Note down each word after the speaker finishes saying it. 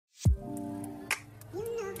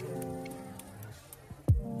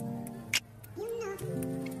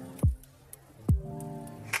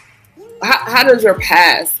how does your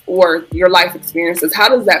past or your life experiences, how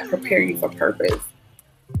does that prepare you for purpose?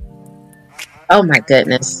 Oh my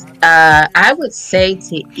goodness. I would say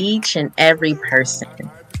to each and every person,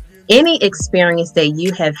 any experience that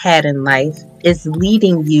you have had in life is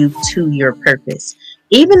leading you to your purpose.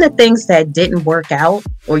 Even the things that didn't work out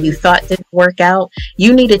or you thought didn't work out,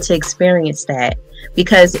 you needed to experience that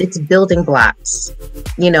because it's building blocks.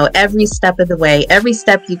 Every step of the way, every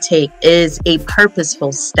step you take is a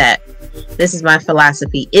purposeful step. This is my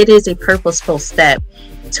philosophy. It is a purposeful step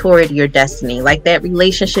toward your destiny. Like that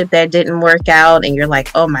relationship that didn't work out and you're like,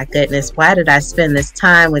 oh my goodness, why did I spend this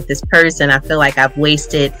time with this person? I feel like I've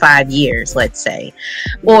wasted 5 years, let's say.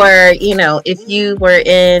 Or, if you were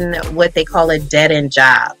in what they call a dead end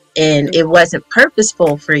job and it wasn't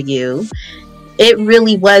purposeful for you, it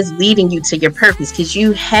really was leading you to your purpose because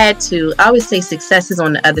you had to, I always say success is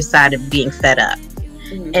on the other side of being fed up.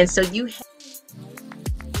 And so you